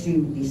upper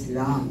extremities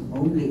lang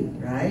only,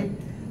 right?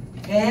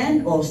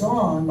 And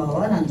also,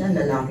 bawa nandyan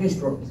lalaki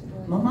stroke.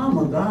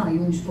 Mamamaga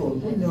yung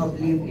stroke, you have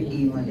lymph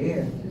edema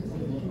there.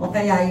 O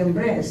kaya yung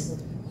breast.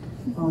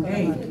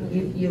 Okay,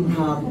 if you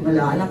have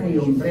malalaki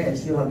yung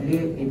breast, you have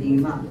lymph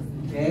edema.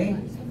 Okay?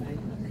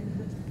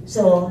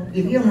 So,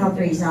 if you have,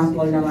 for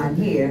example, naman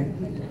here,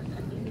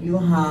 you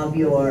have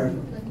your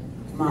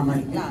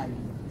mammary gland.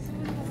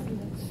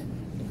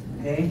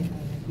 Okay?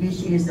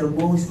 Which is the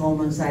most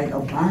common site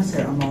of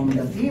cancer among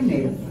the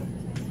female.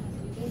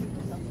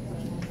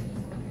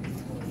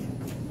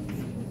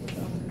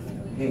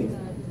 Okay.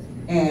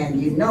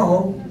 And you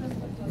know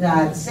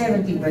that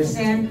 70%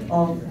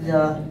 of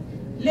the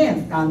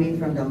lymph coming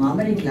from the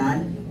mammary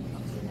gland,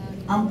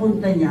 ang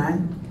punta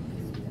niyan,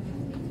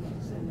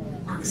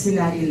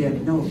 axillary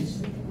lymph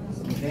nodes.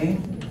 Okay?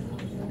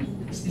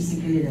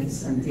 physically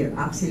that's anterior,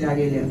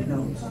 axillary lymph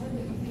nodes.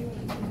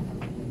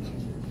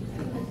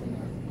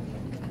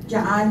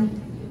 Diyan,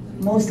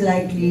 most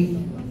likely,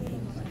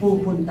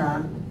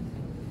 pupunta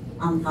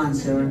ang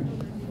cancer.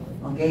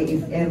 Okay,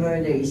 if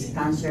ever there is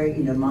cancer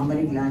in the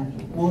mammary gland,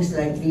 most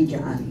likely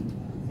dyan.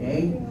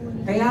 Okay?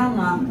 Kaya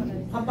nga,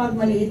 kapag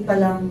maliit pa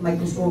lang,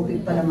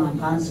 microscopic pa lang ang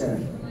cancer,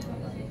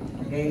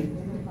 okay?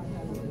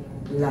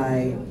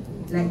 Like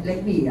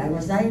me, I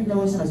was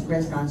diagnosed as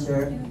breast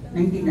cancer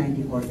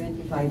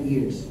 1994, 25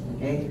 years.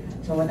 Okay?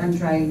 So what I'm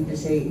trying to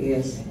say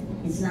is,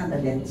 it's not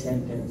a death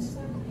sentence.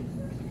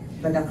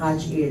 But the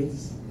catch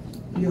is,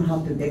 you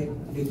have to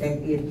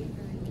detect it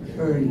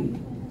early.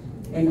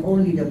 And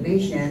only the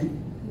patient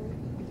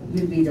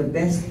will be the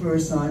best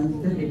person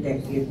to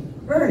detect it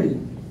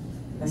early.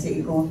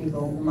 Kasi ikaw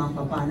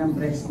kumakapa ng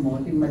breast mo,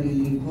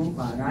 maliligo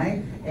ka, right?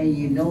 And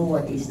you know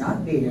what is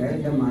not there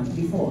the month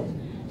before.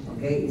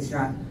 Okay, it's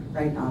right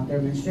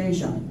after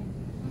menstruation.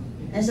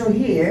 And so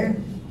here,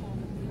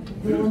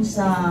 dun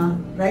sa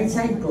right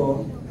side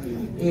ko,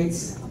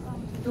 it's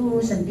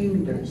 2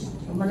 centimeters.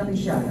 So malaki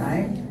siya,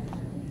 right?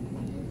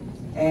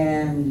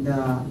 And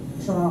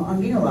so ang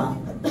ginawa,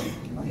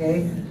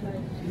 okay,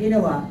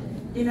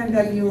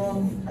 tinanggal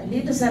yung,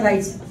 dito sa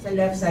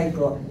left side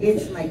ko,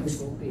 it's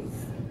microscopic.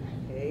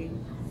 Okay?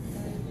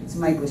 It's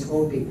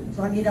microscopic.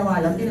 So ang ginawa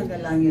lang,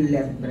 tinanggal lang yung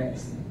left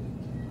breast.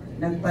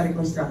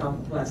 Nagpa-reconstruct ako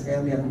class,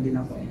 kaya meron din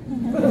ako.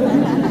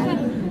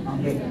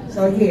 Okay.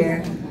 So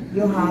here,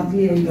 you have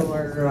here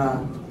your,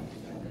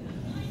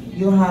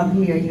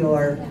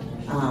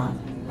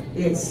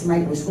 it's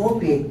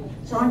microscopic.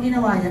 So ang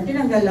ginawa niya,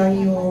 tinanggal lang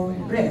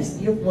yung breast.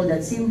 You call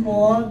that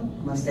simple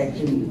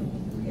mastectomy.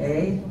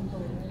 Okay?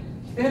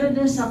 Pero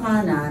dun sa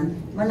kanan,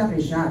 malaki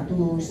siya,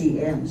 2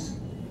 cms.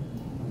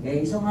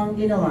 Okay, so ang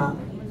ginawa,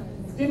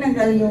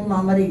 tinanggal yung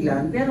mammary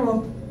gland,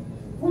 pero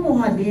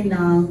kumuha din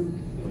ng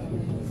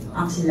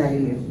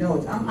axillary lymph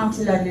nodes. Ang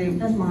axillary lymph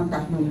nodes,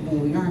 mga 3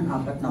 po yan,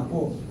 4 na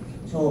po.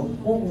 So,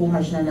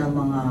 kukuha siya ng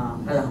mga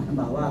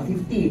halimbawa,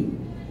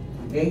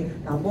 15. Okay,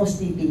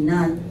 tapos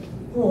titingnan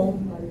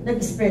kung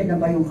nag-spread na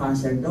ba yung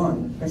cancer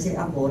doon. Kasi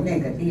ako,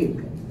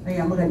 negative.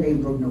 Kaya maganda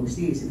yung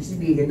prognosis. Ibig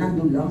sabihin,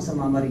 nandun lang sa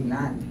mammary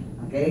gland.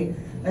 Okay?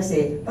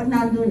 Kasi pag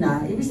nandun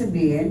na, ibig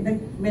sabihin,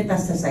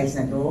 nag-metastasize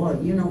na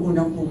doon. Yun ang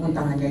unang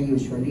pupuntahan niya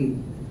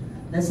usually.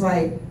 That's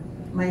why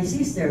my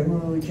sister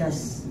who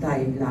just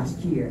died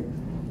last year,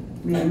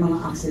 may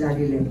mga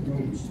axillary lymph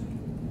nodes.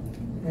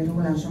 Pero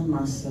wala siyang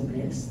mass sa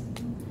breast.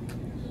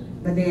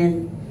 But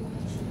then,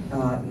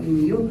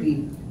 in UP,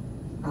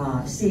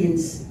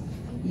 since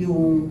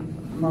yung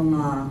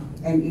mga,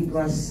 and it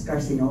was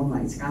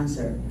carcinoma, it's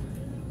cancer,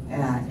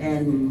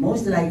 and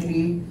most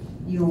likely,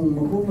 yung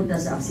mapupunta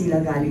sa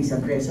axilla galing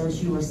sa breast, so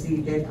she was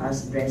treated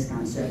as breast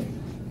cancer.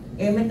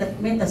 Eh,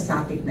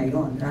 metastatic na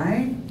yon,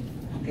 right?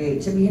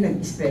 Okay, sabihin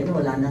nag-spread,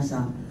 wala na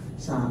sa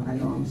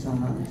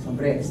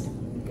breast.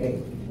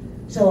 Okay.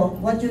 So,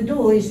 what you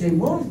do is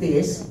remove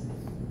this,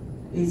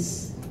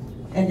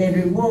 and then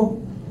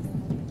remove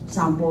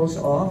samples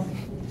of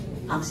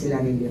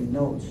axillary lymph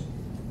nodes.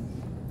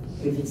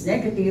 If it's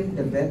negative,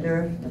 the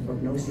better the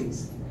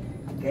prognosis.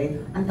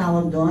 Okay? Ang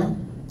tawag doon,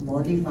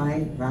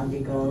 modified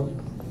radical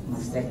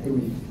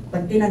mastectomy.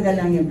 Pag tinanggal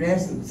lang yung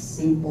breast, it's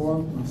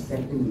simple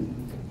mastectomy.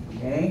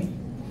 Okay?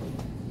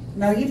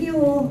 Now, if you,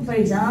 for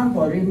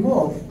example,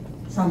 remove,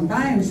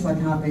 sometimes what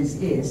happens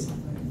is,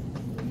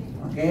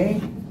 okay,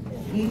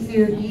 if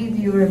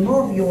you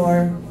remove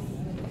your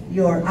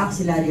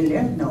axillary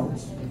lymph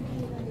nodes,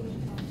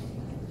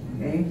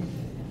 okay,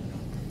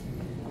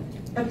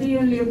 pati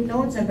yung lymph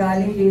nodes na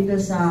galing dito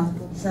sa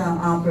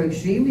upper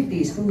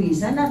extremities, kung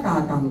minsan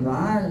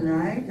natatanggal,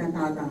 right?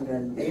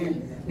 Natatanggal din.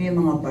 May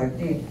mga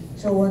parte.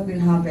 So what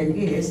will happen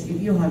is,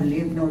 if you have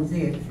lymph nodes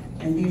there,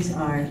 and these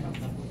are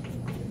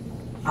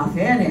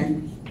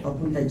afferent,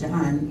 papunta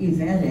dyan,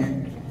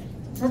 efferent,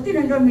 so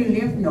tinanggal mo yung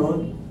lymph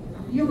node,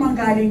 yung mga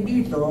galing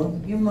dito,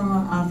 yung mga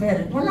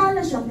afferent, wala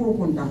na siya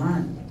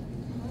pupuntahan.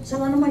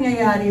 So ano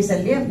mangyayari sa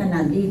lymph na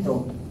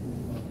nandito?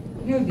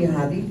 You'll be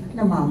having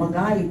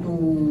namamaga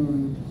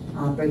itong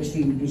upper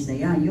extremities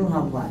na yan. You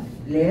have what?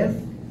 Lymph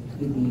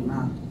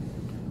edema.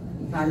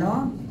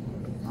 Follow?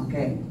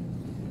 Okay.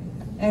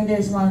 And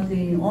there's one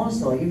thing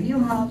also. If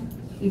you have,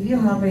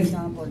 for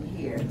example,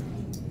 here,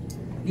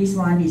 this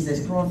one is the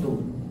scrotum,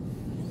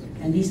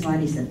 and this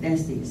one is the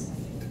testis.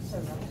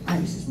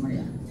 Ah, this is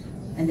Maria.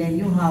 And then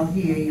you have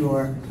here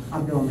your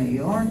abdomen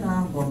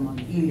aorta,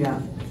 formicula.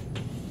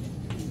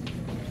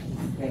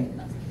 Okay.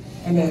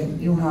 And then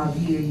you have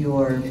here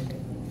your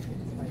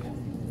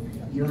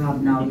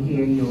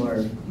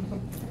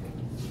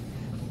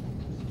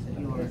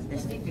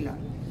testicular.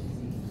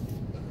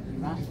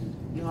 Diba?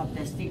 You have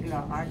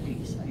testicular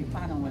arteries. Ay,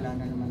 parang wala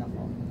na naman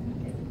ako.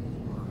 Okay.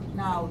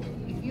 Now,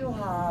 if you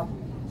have,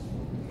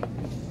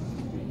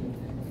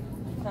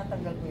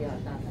 tatanggal ko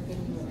yata.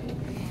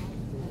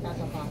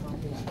 Tatapakan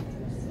ko yata.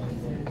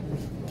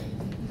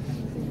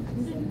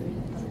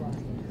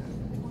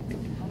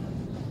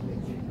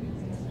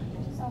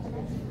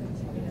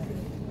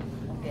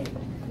 Okay.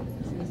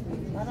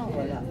 Parang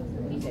wala.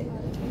 Okay.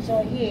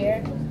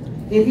 here.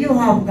 If you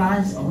have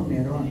cancer, oh,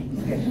 meron.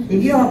 Okay. If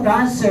you have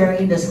cancer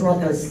in the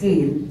scrotal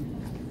skin,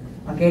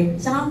 okay,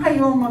 saan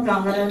kayo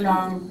magkakaroon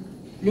ng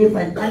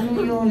lymph? Ano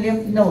yung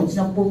lymph nodes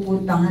na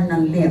pupuntahan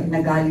ng lymph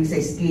na galing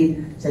sa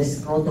skin, sa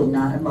scrotum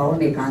na, halimbawa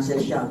may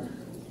cancer siya.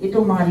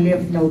 Itong mga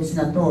lymph nodes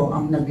na to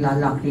ang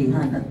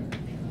naglalakihan at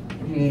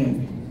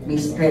may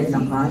spread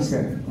ng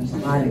cancer kung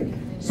sakali.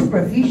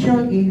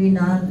 Superficial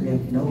inguinal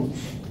lymph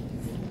nodes.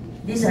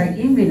 These are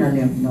inguinal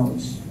lymph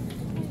nodes.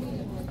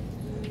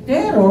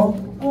 Pero,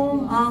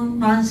 kung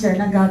ang cancer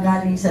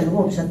nagagaling sa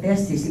loob, sa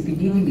testis,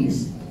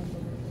 epididymis,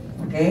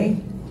 okay?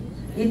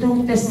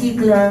 Itong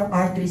testicular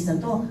arteries na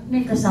to,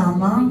 may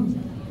kasamang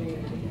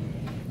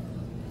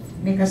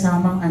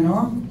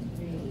ano?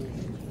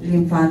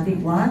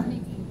 Lymphatic what?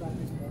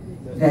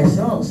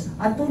 Vessels.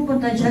 At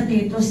pupunta siya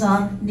dito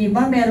sa, di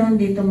ba meron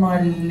dito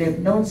mga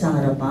lymph nodes sa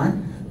harapan?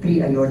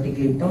 Pre-aortic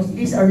lymph nodes.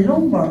 These are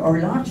lumbar or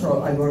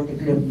lateral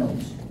aortic lymph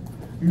nodes.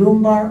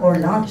 Lumbar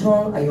or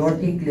lateral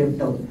aortic lymph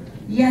nodes.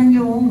 Yan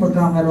yung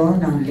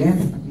magkakaroon ng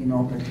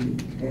lymphadenopathy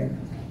there.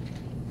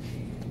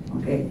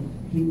 Okay?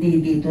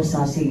 Hindi dito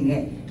sa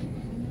singe.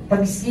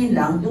 Pag skin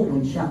lang, doon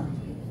siya.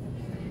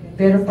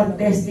 Pero pag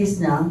testis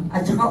na,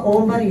 at saka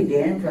ovary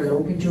din,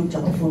 fallopian tube,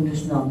 tsaka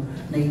fundus na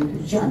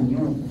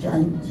yun,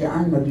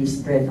 dyan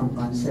mag-spread ang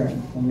cancer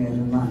kung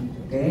meron man.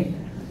 Okay?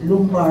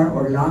 Lumbar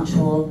or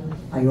lateral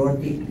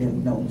aortic lymph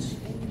nodes.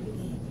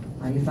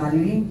 Are you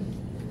following?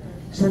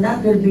 So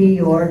that will be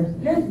your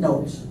lymph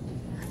nodes.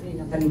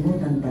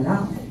 Nakalimutan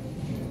pala.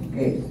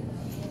 Okay.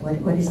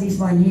 What is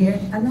this one here?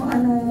 Ano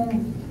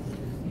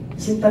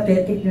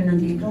sympathetic yun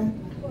nandito?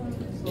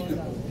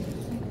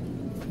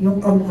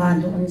 Yung kamukha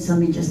doon sa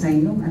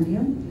mediastinum, ano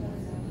yun?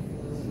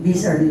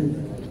 These are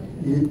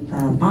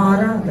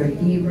para,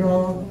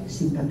 vertebral,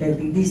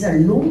 sympathetic. These are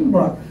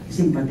lumbar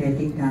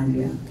sympathetic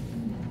ganglia.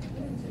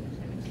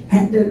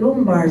 And the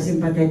lumbar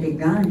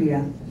sympathetic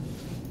ganglia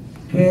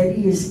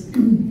carries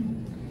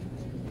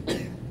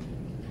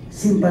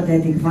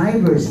sympathetic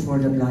fibers for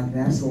the blood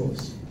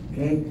vessels.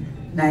 Okay?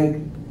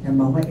 Like,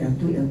 halimbawa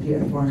L2,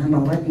 L3, L4,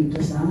 halimbawa dito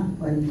sa,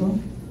 ano to?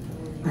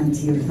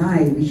 Anterior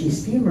thigh, which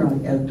is femoral,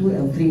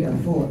 L2, L3,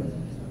 L4.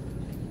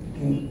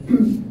 Okay?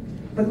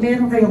 Pag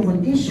meron kayong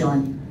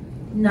condition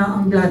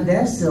na ang blood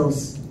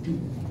vessels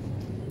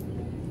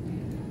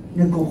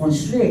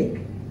nagko-constrict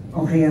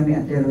o kaya may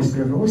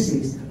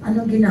atherosclerosis,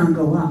 anong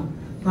ginagawa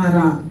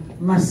para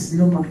mas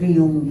lumaki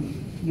yung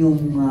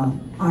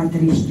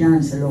arteries dyan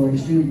sa lower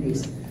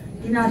extremities?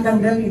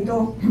 Tinatanggal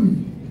ito.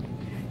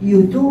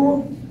 U2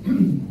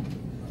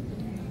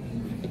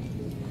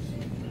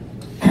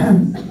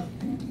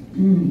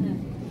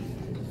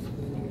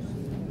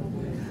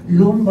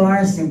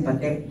 lumbar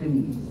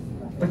sympathectomy.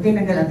 Pag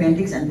tinanggal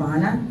appendix, ang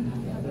pangalan?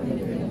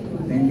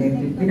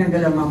 Appendectomy.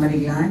 Tinanggal ang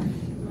mamaligyan?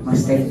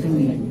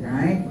 Mastectomy.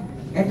 Right?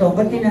 Ito,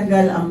 pag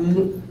tinanggal ang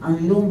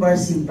lumbar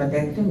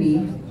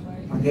sympathectomy,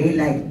 okay,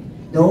 like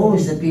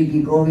those that will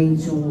be going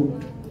to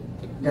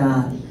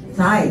the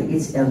thigh,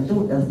 it's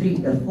L2,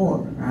 L3, L4,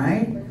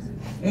 right?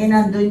 Eh,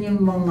 nandun yung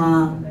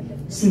mga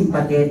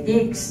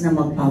sympathetics na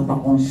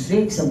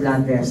magpapaconstrict sa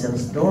blood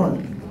vessels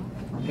doon.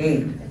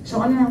 Okay. So,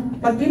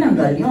 pag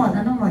tinanggal yon,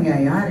 anong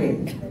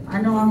mangyayari?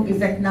 Ano ang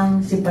effect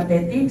ng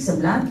sympathetics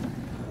sa blood?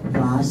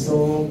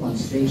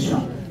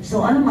 Vasoconstriction.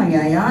 So, anong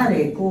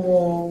mangyayari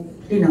kung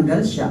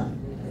tinanggal siya?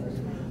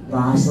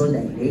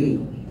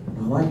 Vasodilate.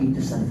 Bawa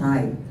dito sa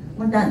thigh.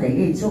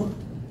 Magdadilate. So,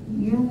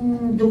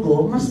 yung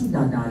dugo, mas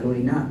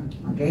dadaloy na.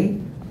 Okay?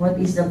 What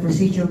is the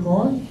procedure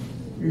called?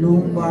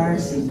 Lumbar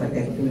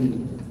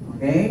sympathectomy.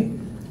 Okay?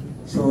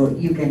 So,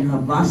 you can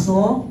have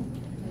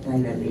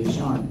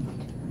vasodilatation.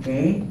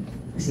 Okay?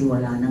 Kasi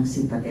wala nang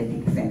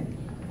sympathetic effect.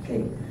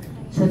 Okay?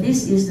 So,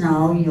 this is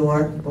now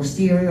your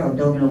posterior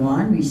abdominal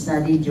one. We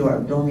studied your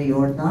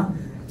abdominal aorta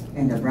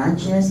and the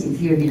branches,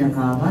 inferior vena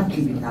cava,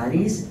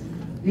 tributaries.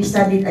 We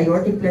studied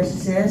aortic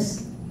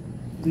plexuses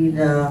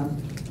with the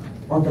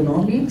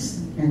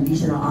autonomics and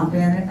visceral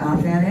afferent,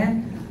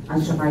 at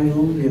saka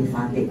yung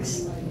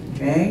lymphatics.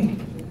 Okay?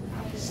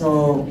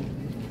 So,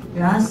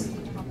 class,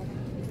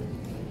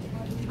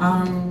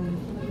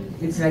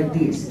 it's like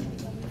this.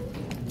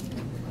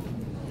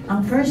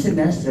 Ang first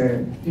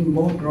semester in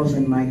both gross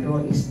and micro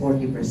is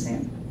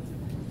 40%.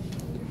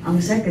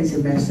 Ang second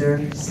semester,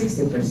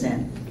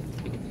 60%.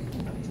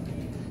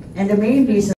 And the main reason